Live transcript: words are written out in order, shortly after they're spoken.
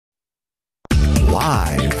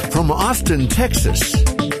Live from Austin, Texas,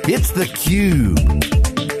 it's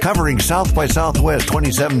theCUBE. Covering South by Southwest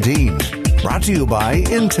 2017. Brought to you by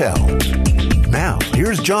Intel. Now,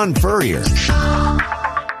 here's John Furrier.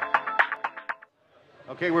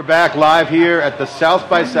 Okay, we're back live here at the South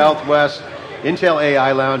by Southwest Intel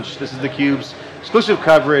AI Lounge. This is theCUBE's exclusive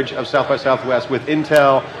coverage of South by Southwest with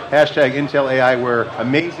Intel, hashtag Intel AI. We're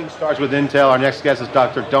amazing stars with Intel. Our next guest is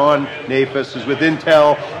Dr. Dawn Nafus, who's with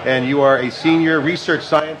Intel, and you are a senior research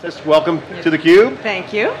scientist. Welcome to theCUBE.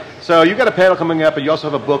 Thank you. So you've got a panel coming up, and you also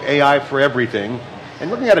have a book, AI for Everything, and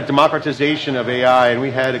looking at a democratization of AI, and we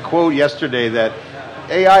had a quote yesterday that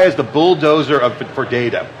AI is the bulldozer for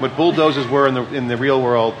data. What bulldozers were in the real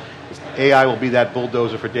world, AI will be that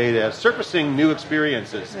bulldozer for data, surfacing new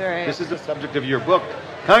experiences. Right. This is the subject of your book,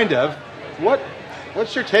 kind of.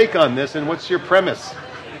 What's your take on this, and what's your premise?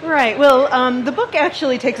 Right, well, the book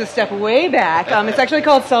actually takes a step way back. It's actually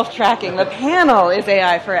called Self-Tracking. The panel is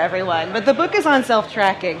AI for Everyone, but the book is on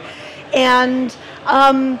self-tracking. And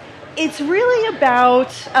it's really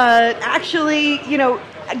about actually,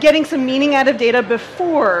 getting some meaning out of data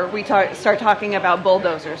before we start talking about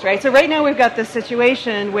bulldozers, right? So right now we've got this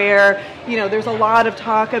situation where, there's a lot of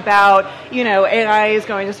talk about, AI is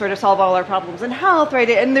going to sort of solve all our problems in health, right?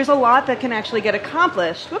 And there's a lot that can actually get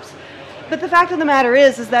accomplished. Whoops. But the fact of the matter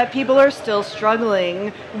is that people are still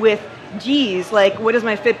struggling with, geez, like, what does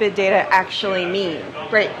my Fitbit data actually mean,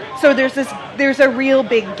 right? So there's a real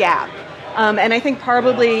big gap. And I think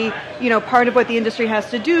probably, part of what the industry has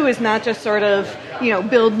to do is not just sort of,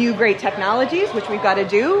 build new great technologies, which we've got to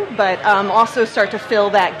do, but also start to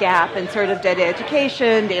fill that gap in sort of data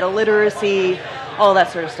education, data literacy, all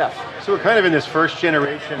that sort of stuff. So we're kind of in this first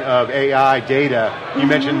generation of AI data. You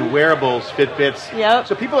mentioned wearables, Fitbits. Yep.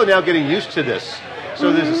 So people are now getting used to this. So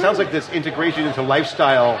it sounds like this integration into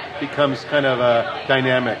lifestyle becomes kind of a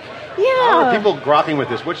dynamic. Yeah. How are people grokking with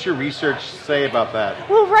this? What's your research say about that?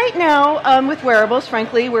 Well, right now, with wearables,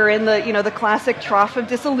 frankly, we're in the classic trough of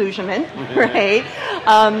disillusionment, right?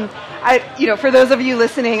 For those of you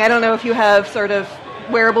listening, I don't know if you have sort of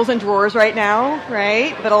wearables in drawers right now,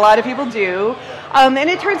 right? But a lot of people do. And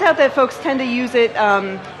it turns out that folks tend to use it,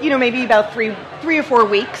 maybe about three or 4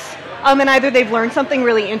 weeks. And either they've learned something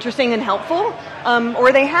really interesting and helpful,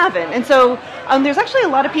 or they haven't. And so there's actually a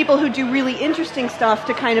lot of people who do really interesting stuff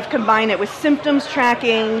to kind of combine it with symptoms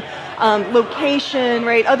tracking, location,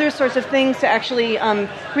 right? Other sorts of things to actually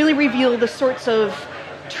really reveal the sorts of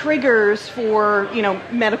triggers for,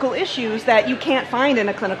 medical issues that you can't find in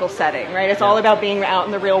a clinical setting, right? It's all about being out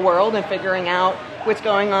in the real world and figuring out what's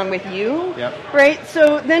going on with you, right?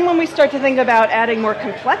 So then when we start to think about adding more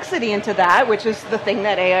complexity into that, which is the thing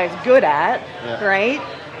that AI is good at, right?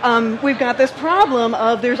 We've got this problem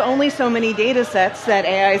of there's only so many data sets that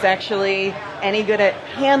AI is actually any good at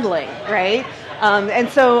handling, right? And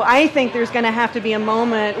so I think there's going to have to be a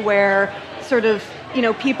moment where sort of,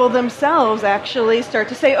 people themselves actually start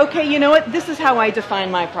to say, okay, you know what, this is how I define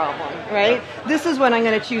my problem, right? This is what I'm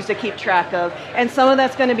going to choose to keep track of. And some of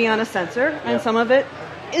that's going to be on a sensor, and some of it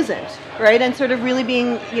isn't, right? And sort of really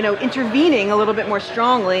being, intervening a little bit more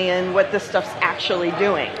strongly in what this stuff's actually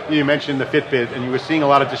doing. You mentioned the Fitbit, and you were seeing a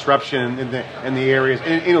lot of disruption in the areas,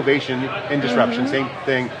 innovation and disruption, same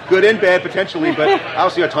thing. Good and bad potentially, but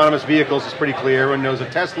obviously autonomous vehicles is pretty clear. Everyone knows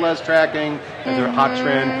that Tesla's tracking, and they're a hot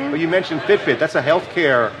trend. But you mentioned Fitbit, that's a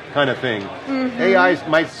healthcare kind of thing. AI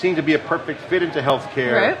might seem to be a perfect fit into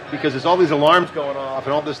healthcare, because there's all these alarms going off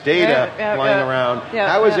and all this data flying around.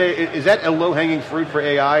 How is that a low-hanging fruit for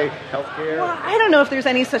AI healthcare? Well, I don't know if there's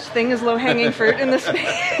any such thing as low-hanging fruit in this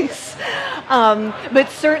space. But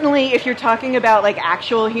certainly if you're talking about like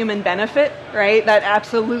actual human benefit, right, that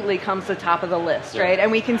absolutely comes to the top of the list, right?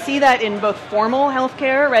 And we can see that in both formal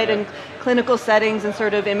healthcare, right, in clinical settings and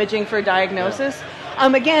sort of imaging for diagnosis.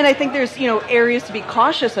 Again, I think there's, areas to be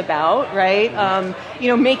cautious about, right?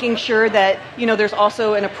 Making sure that, there's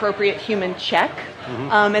also an appropriate human check.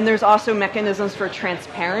 And there's also mechanisms for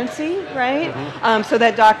transparency, right? So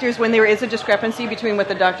that doctors, when there is a discrepancy between what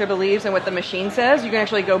the doctor believes and what the machine says, you can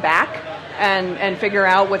actually go back and figure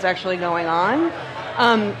out what's actually going on.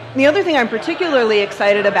 The other thing I'm particularly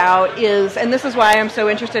excited about is, and this is why I'm so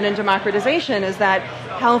interested in democratization, is that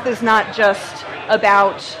health is not just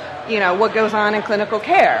about, what goes on in clinical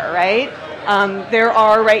care, right? There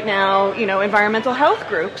are right now, environmental health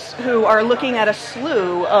groups who are looking at a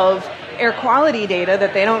slew of air quality data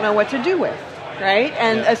that they don't know what to do with, right?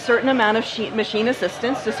 And a certain amount of machine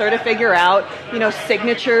assistance to sort of figure out,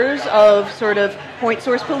 signatures of sort of point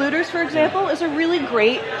source polluters, for example, is a really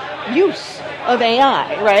great use of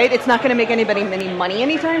AI, right? It's not going to make anybody any money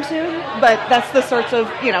anytime soon, but that's the sorts of,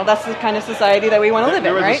 that's the kind of society that we want to live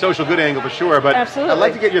in, right? There is a social good angle for sure, but absolutely. I'd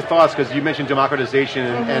like to get your thoughts, because you mentioned democratization,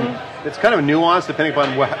 and it's kind of nuanced depending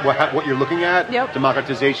upon what you're looking at. Yep.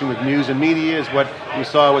 Democratization with news and media is what you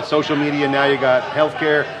saw with social media, now you got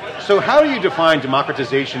healthcare. So how do you define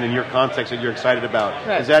democratization in your context that you're excited about?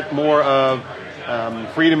 Right. Is that more of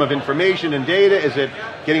freedom of information and data? Is it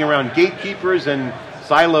getting around gatekeepers and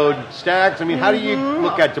siloed stacks? I mean, how do you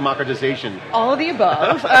look at democratization? All of the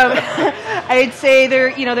above. I'd say there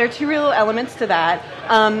are two real elements to that.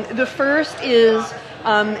 The first is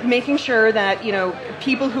making sure that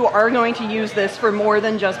people who are going to use this for more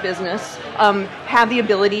than just business have the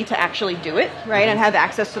ability to actually do it, right, and have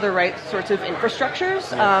access to the right sorts of infrastructures.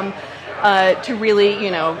 To really,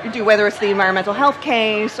 do, whether it's the environmental health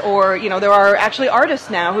case or, there are actually artists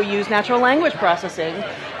now who use natural language processing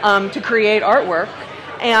to create artwork.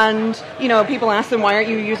 And, people ask them, why aren't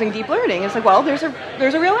you using deep learning? It's like, well, there's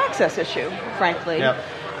a real access issue, frankly. Yep.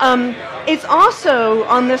 It's also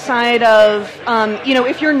on the side of,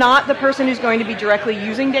 if you're not the person who's going to be directly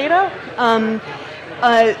using data,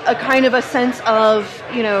 a kind of a sense of,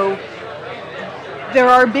 there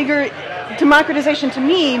are bigger... Democratization to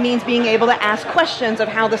me means being able to ask questions of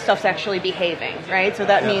how the stuff's actually behaving, right? So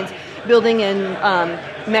that means building in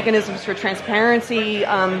mechanisms for transparency,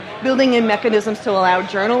 building in mechanisms to allow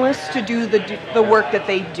journalists to do the work that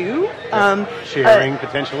they do. Sharing,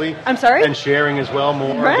 potentially. I'm sorry? And sharing as well,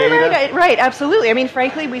 more data. Right, absolutely. I mean,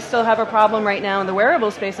 frankly, we still have a problem right now in the wearable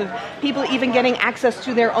space of people even getting access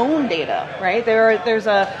to their own data, right? There's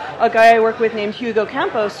a guy I work with named Hugo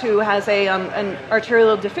Campos who has an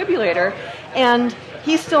arterial defibrillator, and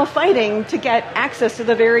he's still fighting to get access to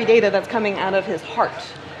the very data that's coming out of his heart.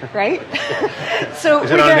 Right? So is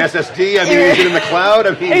it on an SSD? I mean, is it in the cloud?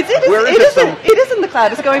 I mean, it is in the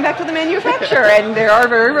cloud. It's going back to the manufacturer, and there are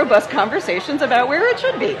very robust conversations about where it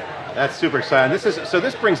should be. That's super exciting.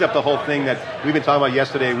 This brings up the whole thing that we've been talking about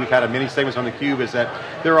yesterday. We've had a mini segments on theCUBE, is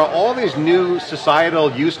that there are all these new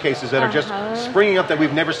societal use cases that are just springing up that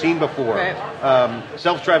we've never seen before. Right.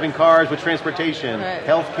 Self-driving cars with transportation,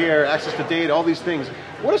 healthcare, access to data, all these things.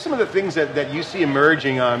 What are some of the things that you see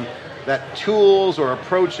emerging on that tools or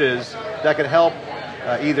approaches that could help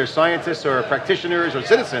either scientists or practitioners or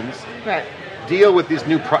citizens deal with these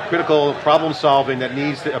new critical problem solving that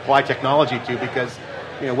needs to apply technology to? Because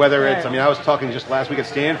whether it's, I was talking just last week at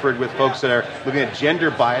Stanford with folks that are looking at gender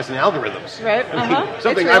bias and algorithms. Right.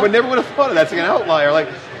 Something I would never have thought of. That's like an outlier. Like,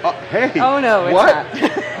 hey, oh no, what?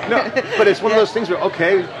 It's not. No, but it's one of those things where,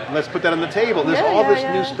 okay, let's put that on the table. There's all this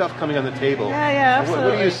new stuff coming on the table. Yeah, absolutely.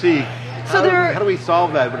 What do you see? How do we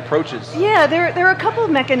solve that with approaches? Yeah, there are a couple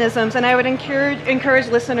of mechanisms, and I would encourage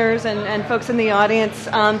listeners and folks in the audience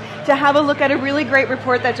to have a look at a really great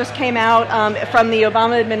report that just came out from the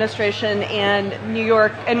Obama administration and New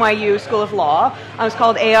York NYU School of Law. It's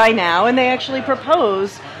called AI Now, and they actually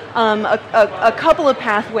propose a couple of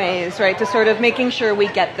pathways, right, to sort of making sure we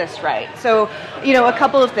get this right. So, a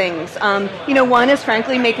couple of things. One is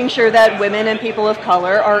frankly making sure that women and people of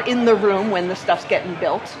color are in the room when the stuff's getting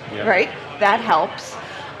built, right? That helps.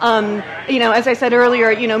 As I said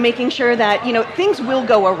earlier, making sure that, things will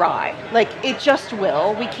go awry. Like, it just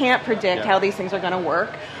will. We can't predict how these things are going to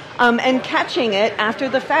work. And catching it after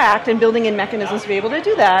the fact and building in mechanisms to be able to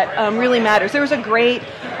do that really matters. There was a great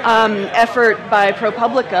effort by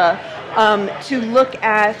ProPublica to look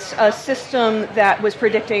at a system that was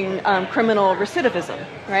predicting criminal recidivism,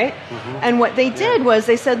 right? And what they did was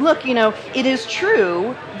they said, look, it is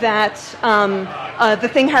true that the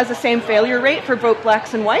thing has the same failure rate for both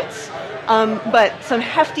blacks and whites, but some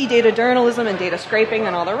hefty data journalism and data scraping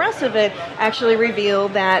and all the rest of it actually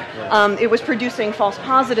revealed that it was producing false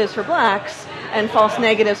positives for blacks and false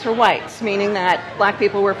negatives for whites, meaning that black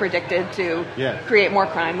people were predicted to create more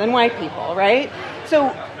crime than white people, right?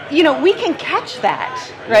 So, we can catch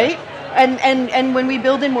that, right? And when we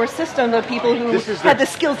build in more systems of people who had the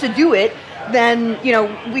skill to do it, then,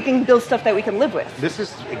 we can build stuff that we can live with. This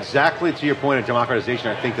is exactly to your point of democratization,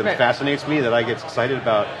 I think, that fascinates me, that I get excited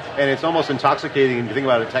about. And it's almost intoxicating if you think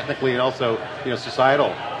about it technically and also,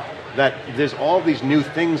 societal. That there's all these new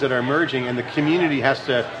things that are emerging and the community has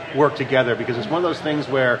to work together, because it's one of those things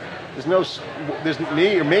where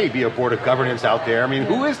there may be a board of governance out there. I mean,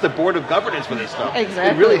 who is the board of governance for this stuff?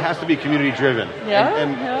 Exactly. It really has to be community driven.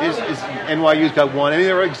 Is NYU's got one. Any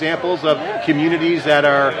other examples of communities that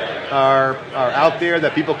are out there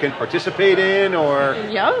that people can participate in? Or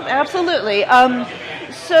yeah, absolutely.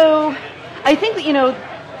 So I think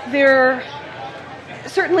that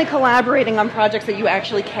certainly collaborating on projects that you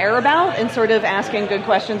actually care about and sort of asking good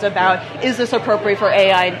questions about, is this appropriate for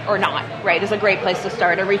AI or not, right, is a great place to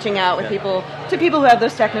start, and reaching out with people who have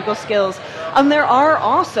those technical skills. There are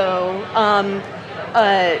also,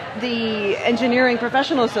 the Engineering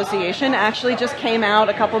Professional Association actually just came out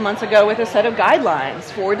a couple months ago with a set of guidelines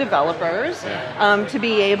for developers to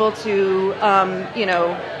be able to,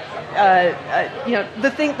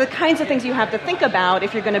 the kinds of things you have to think about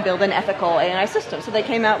if you're going to build an ethical AI system. So they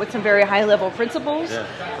came out with some very high-level principles.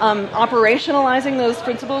 Operationalizing those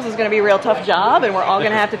principles is going to be a real tough job, and we're all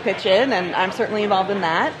going to have to pitch in, and I'm certainly involved in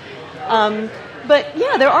that. But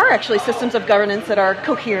yeah, there are actually systems of governance that are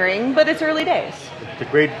cohering, but it's early days. It's a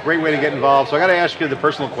great way to get involved. So I got to ask you the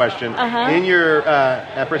personal question. In your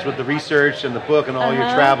efforts with the research and the book and all your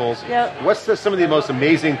travels, what's some of the most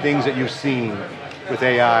amazing things that you've seen with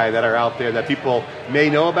AI that are out there that people may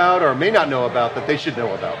know about or may not know about that they should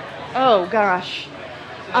know about? Oh gosh.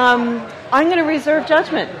 I'm going to reserve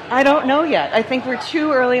judgment. I don't know yet. I think we're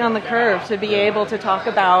too early on the curve to be able to talk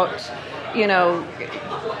about,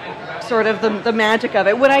 sort of the magic of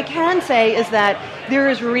it. What I can say is that there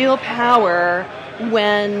is real power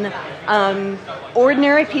when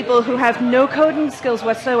ordinary people who have no coding skills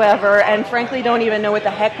whatsoever and frankly don't even know what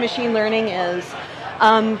the heck machine learning is,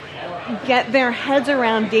 get their heads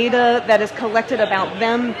around data that is collected about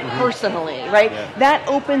them personally, right? That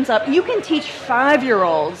opens up, you can teach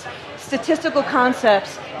 5-year-olds statistical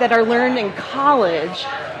concepts that are learned in college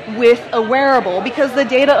with a wearable because the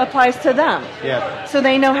data applies to them. So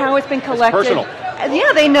they know how it's been collected. It's personal.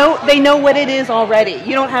 Yeah, they know what it is already.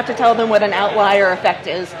 You don't have to tell them what an outlier effect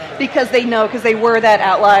is because they were that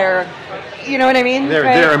outlier. You know what I mean?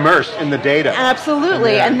 They're immersed in the data.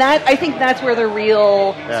 Absolutely, and that I think that's where the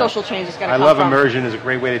real social change is going to come from. I love immersion is a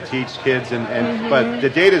great way to teach kids, but the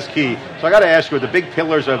data is key. So I got to ask you, the big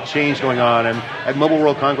pillars of change going on, and at Mobile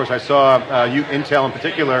World Congress I saw Intel in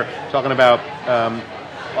particular talking about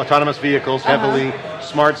autonomous vehicles heavily,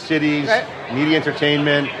 smart cities, media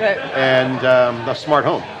entertainment, and the smart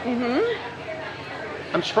home.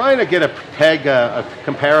 I'm trying to get a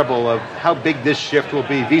comparable of how big this shift will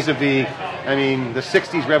be vis-a-vis, I mean, the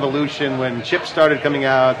 60s revolution when chips started coming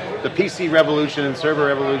out, the PC revolution and server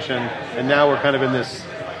revolution, and now we're kind of in this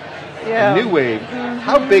new wave.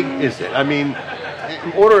 How big is it? I mean,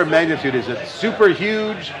 in order of magnitude, is it super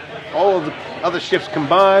huge? All of the other shifts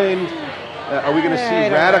combined? Are we going to see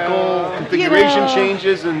radical configuration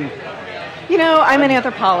changes? And I'm an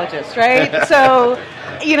anthropologist, right? So,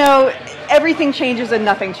 everything changes and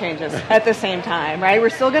nothing changes at the same time, right? We're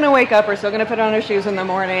still going to wake up, we're still going to put on our shoes in the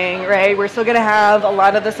morning, right? We're still going to have a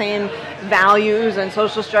lot of the same values and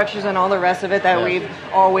social structures and all the rest of it that we've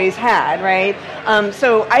always had, right?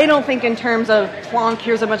 So I don't think in terms of plonk,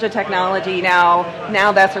 here's a bunch of technology, now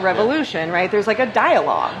that's a revolution, right? There's like a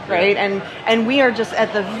dialogue, right? And we are just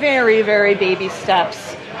at the very, very baby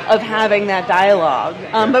steps of having that dialogue.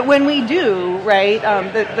 But when we do, right,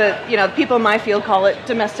 people in my field call it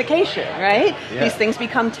domestication, right? These things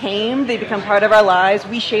become tamed, they become part of our lives,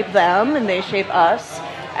 we shape them and they shape us.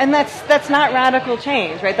 And that's not radical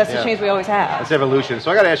change, right? That's the change we always have. It's evolution. So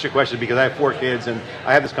I got to ask you a question because I have 4 kids and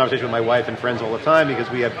I have this conversation with my wife and friends all the time because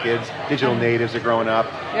we have kids, digital natives, they're growing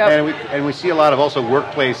up. And we see a lot of also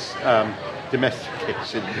workplace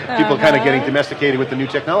domestication, people kind of getting domesticated with the new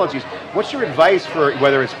technologies. What's your advice for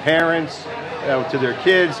whether it's parents to their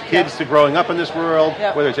kids to growing up in this world,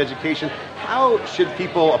 whether it's education? How should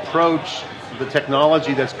people approach the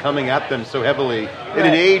technology that's coming at them so heavily in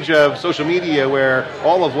an age of social media where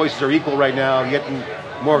all the voices are equal right now, yet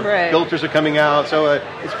more filters are coming out, so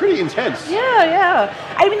it's pretty intense.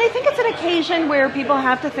 I mean, I think it's an occasion where people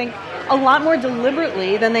have to think a lot more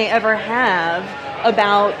deliberately than they ever have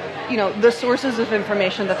about the sources of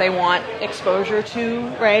information that they want exposure to,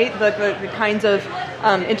 right? The kinds of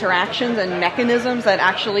interactions and mechanisms that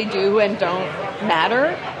actually do and don't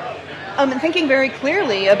matter. And thinking very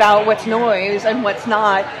clearly about what's noise and what's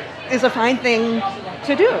not is a fine thing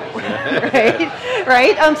to do,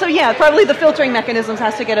 right? So probably the filtering mechanisms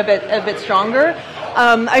has to get a bit stronger.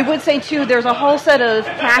 I would say too, there's a whole set of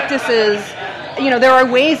practices. There are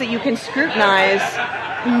ways that you can scrutinize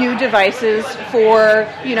new devices for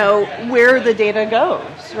where the data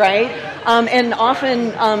goes, right? And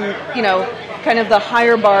often kind of the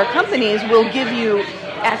higher bar companies will give you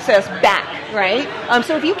access back, right?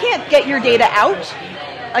 So if you can't get your data out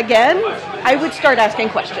again, I would start asking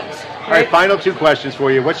questions. All right, final 2 questions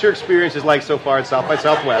for you. What's your experiences like so far at South by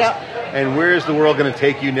Southwest? and where is the world going to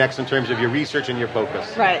take you next in terms of your research and your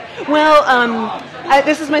focus? Right. Well,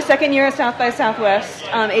 this is my second year at South by Southwest.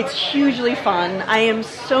 It's hugely fun. I am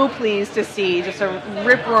so pleased to see just a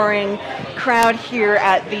rip-roaring crowd here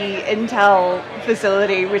at the Intel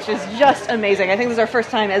facility, which is just amazing. I think this is our first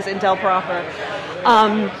time as Intel proper.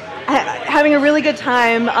 Having a really good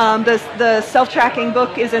time. The self-tracking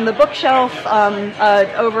book is in the bookshelf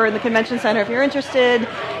over in the convention center if you're interested.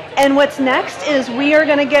 And what's next is we are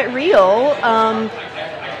going to get real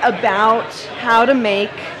about how to make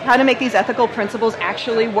these ethical principles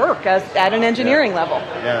actually work at an engineering level.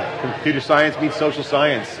 Yeah, computer science meets social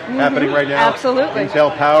science happening right now. Absolutely.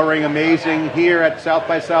 Intel powering amazing here at South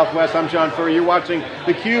by Southwest. I'm John Furrier. You're watching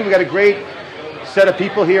theCUBE. We've got a great set of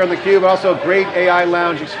people here on theCUBE, also a great AI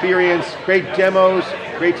lounge experience, great demos,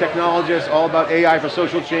 great technologists, all about AI for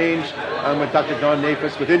social change. I'm with Dr.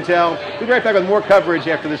 Nafus with Intel. We'll be right back with more coverage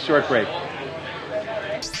after this short break.